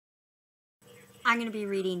I'm going to be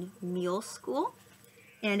reading Mule School,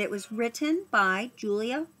 and it was written by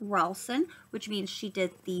Julia Ralston, which means she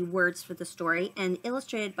did the words for the story, and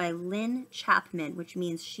illustrated by Lynn Chapman, which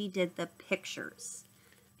means she did the pictures.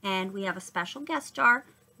 And we have a special guest star,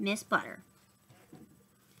 Miss Butter.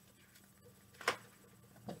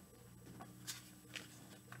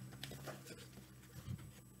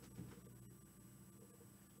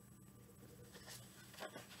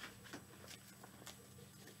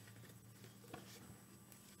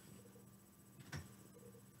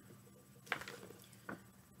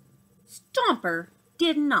 Stomper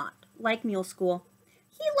did not like Mule School.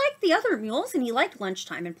 He liked the other mules and he liked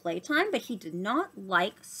lunchtime and playtime, but he did not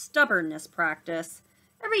like stubbornness practice.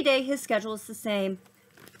 Every day his schedule is the same.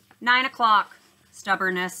 9 o'clock,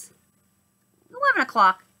 stubbornness. 11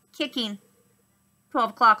 o'clock, kicking.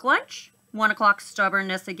 12 o'clock, lunch. 1 o'clock,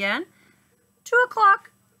 stubbornness again. 2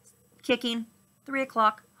 o'clock, kicking. 3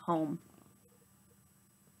 o'clock, home.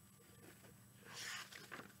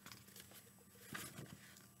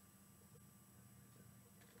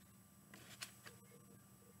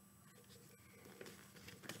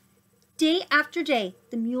 Day after day,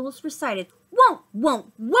 the mules recited, "Won't,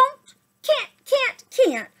 won't, won't, can't, can't,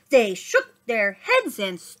 can't." They shook their heads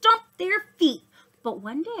and stomped their feet. But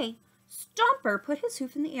one day, Stomper put his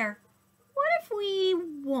hoof in the air. "What if we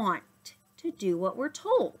want to do what we're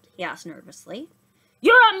told?" he asked nervously.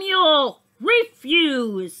 "You're a mule!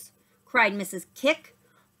 Refuse!" cried Mrs. Kick.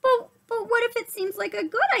 But what if it seems like a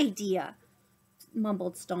good idea?"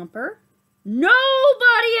 mumbled Stomper.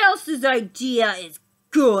 "Nobody else's idea is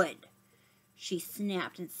good," she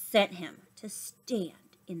snapped and sent him to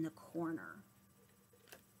stand in the corner.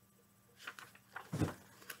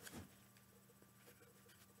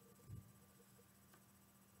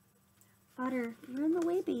 Butter, you're in the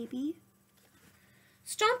way, baby.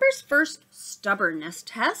 Stomper's first stubbornness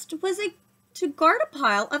test was to guard a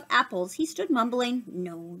pile of apples. He stood mumbling,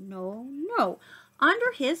 "No, no, no,"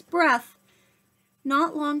 under his breath.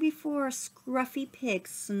 Not long before, a scruffy pig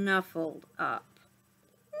snuffled up.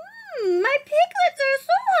 "My piglets are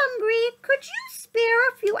so hungry. Could you spare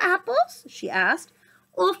a few apples?" she asked.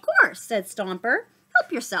 "Well, of course," said Stomper.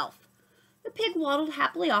 "Help yourself." The pig waddled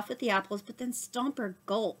happily off with the apples, but then Stomper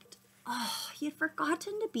gulped. Oh, he had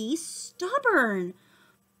forgotten to be stubborn.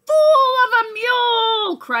 "Fool of a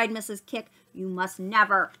mule!" cried Mrs. Kick. "You must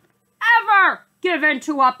never, ever give in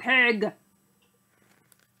to a pig."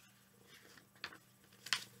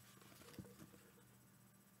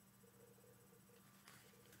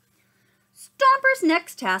 Stomper's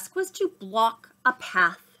next task was to block a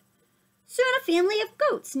path. Soon a family of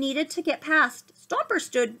goats needed to get past. Stomper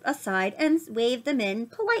stood aside and waved them in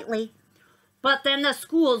politely. But then the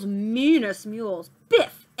school's meanest mules,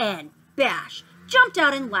 Biff and Bash, jumped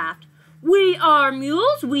out and laughed. "We are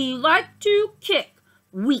mules, we like to kick.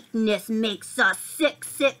 Weakness makes us sick,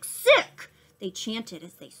 sick, sick," they chanted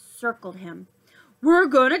as they circled him. "We're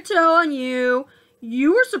gonna tell on you.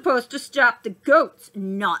 You were supposed to stop the goats,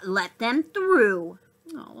 not let them through."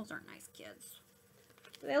 Oh, those are nice kids.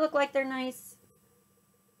 Do they look like they're nice?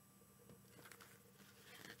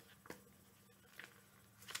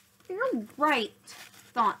 "You're right,"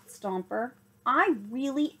 thought Stomper. "I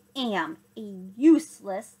really am a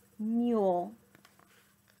useless mule."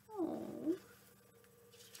 Oh.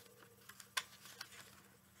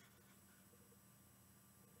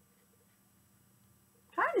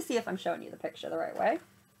 Trying to see if I'm showing you the picture the right way.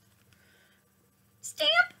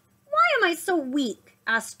 "Stamp, why am I so weak?"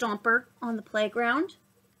 asked Stomper on the playground.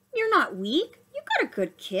 "You're not weak. You got a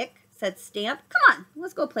good kick," said Stamp. "Come on,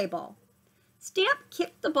 let's go play ball." Stamp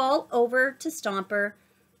kicked the ball over to Stomper,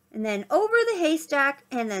 and then over the haystack,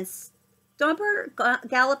 and then Stomper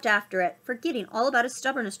galloped after it, forgetting all about his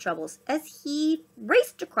stubbornness troubles. As he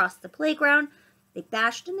raced across the playground, they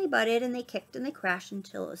bashed and they butted and they kicked and they crashed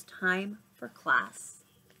until it was time for class.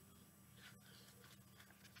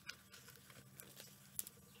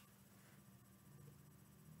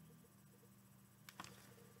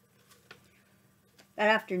 That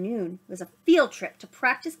afternoon was a field trip to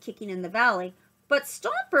practice kicking in the valley, but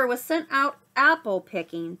Stomper was sent out apple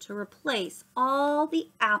picking to replace all the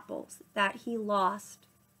apples that he lost.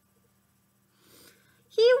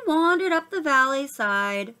 He wandered up the valley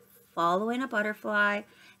side, following a butterfly,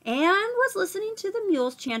 and was listening to the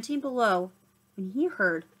mules chanting below when he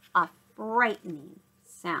heard a frightening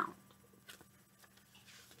sound.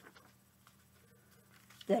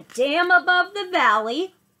 The dam above the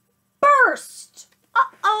valley burst.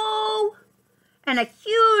 Uh-oh! And a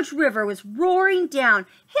huge river was roaring down.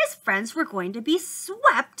 His friends were going to be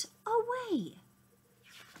swept away.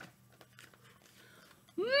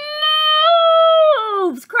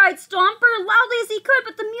 "Moves!" cried Stomper loudly as he could,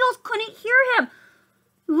 but the mules couldn't hear him.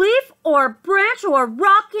 "Leaf or branch or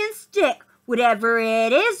rock and stick, whatever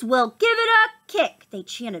it is, we'll give it a kick," they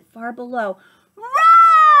chanted far below.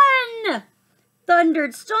 "Run!"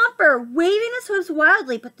 thundered Stomper, waving his hooves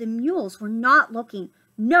wildly, but the mules were not looking.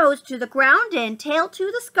 Nose to the ground and tail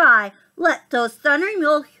to the sky. "Let those thundering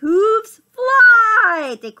mule hooves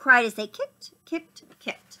fly!" they cried as they kicked, kicked,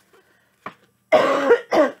 kicked.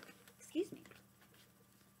 Excuse me.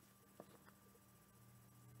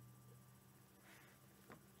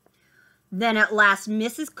 Then at last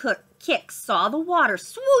Mrs. Kick saw the water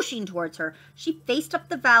swooshing towards her. She faced up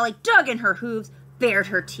the valley, dug in her hooves, bared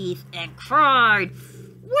her teeth, and cried,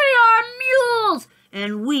 "We are mules,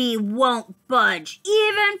 and we won't budge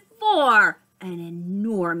even for an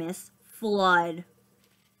enormous flood."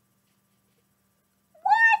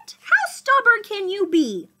 "What? How stubborn can you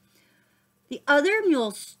be?" The other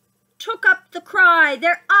mules took up the cry.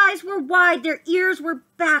 Their eyes were wide, their ears were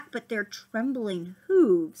back, but their trembling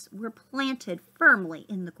hooves were planted firmly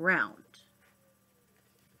in the ground.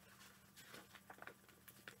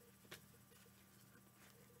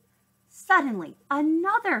 Suddenly,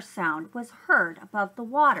 another sound was heard above the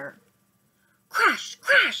water. Crash,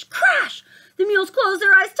 crash, crash! The mules closed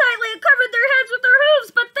their eyes tightly and covered their heads with their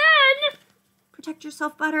hooves, but then... Protect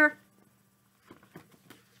yourself, Butter.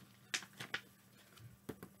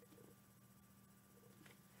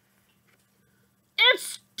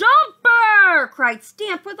 "It's Stomper!" cried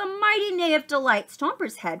Stamp with a mighty neigh of delight.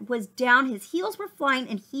 Stomper's head was down, his heels were flying,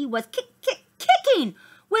 and he was kicking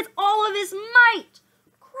with all of his might.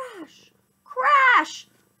 Crash, crash,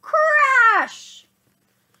 crash!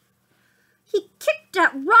 He kicked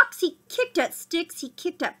at rocks, he kicked at sticks, he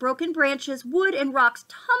kicked at broken branches. Wood and rocks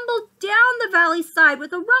tumbled down the valley side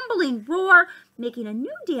with a rumbling roar, making a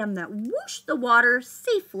new dam that whooshed the water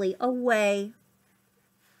safely away.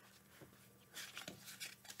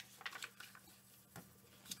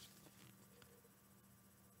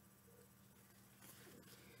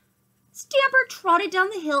 Stamper trotted down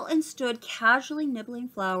the hill and stood casually nibbling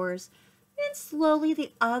flowers. Then slowly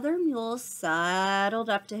the other mules sidled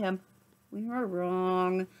up to him. "We were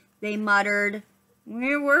wrong," they muttered.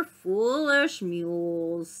 "We were foolish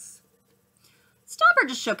mules." Stomper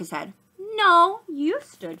just shook his head. "No, you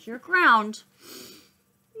stood your ground.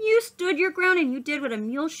 You stood your ground and you did what a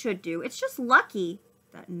mule should do. It's just lucky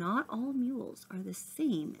that not all mules are the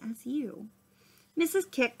same as you." Mrs.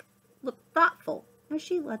 Kick looked thoughtful as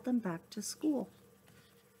she led them back to school.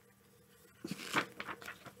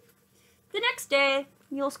 The next day,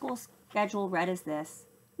 Mule School schedule read as this: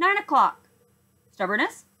 9 o'clock,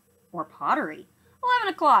 stubbornness or pottery. 11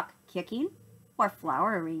 o'clock, kicking or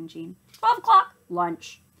flower arranging. 12 o'clock,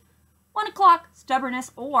 lunch. 1 o'clock,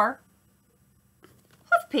 stubbornness or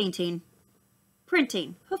hoof painting,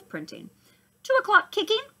 printing, hoof printing. 2 o'clock,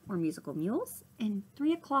 kicking or musical mules. And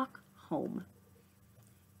 3 o'clock, home.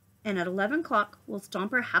 And at 11 o'clock, Will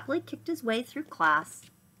Stomper happily kicked his way through class.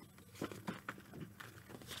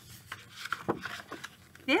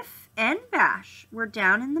 Biff and Bash were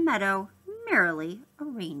down in the meadow, merrily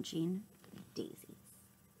arranging daisies.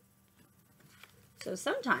 So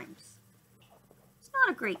sometimes, it's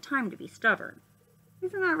not a great time to be stubborn.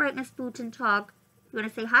 Isn't that right, Miss Bootentog? You want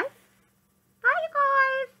to say hi?